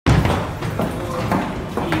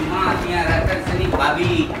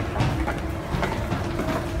babi.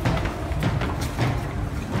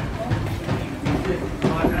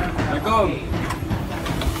 Assalamualaikum.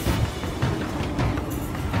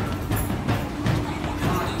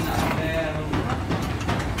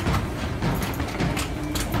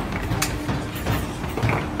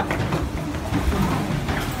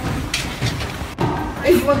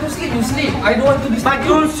 Hey, you want to sleep? You sleep. I don't want to disturb But you.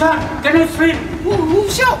 don't shout. Can you sleep? Who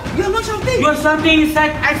shout? You are not shouting. You're shouting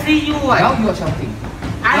inside. I see you. Now you are shouting.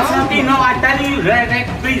 I'm Now shouting. you No, are- I'm telling you direct.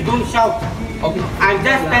 Please don't shout. Okay. I'm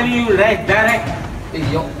just telling you direct. Hey,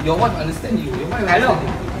 your wife understand you. Your wife Hello.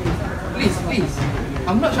 understand you. Please, please.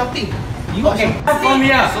 I'm not shouting. You are Okay, shouting. come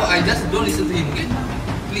here. So I just don't listen to him, okay?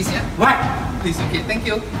 Please, yeah? What? Please, okay. Thank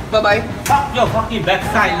you. Bye-bye. Fuck your fucking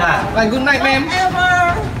backside lah. Bye. Good night, ma'am.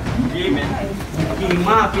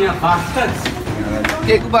 Kima punya bastards.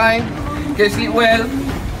 Okay, goodbye. Okay, sleep well.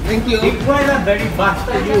 Thank you. You guys are very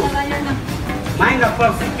bastard you. Mind the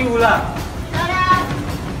prostitute lah.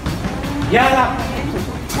 Yeah lah.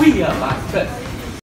 We are bastards.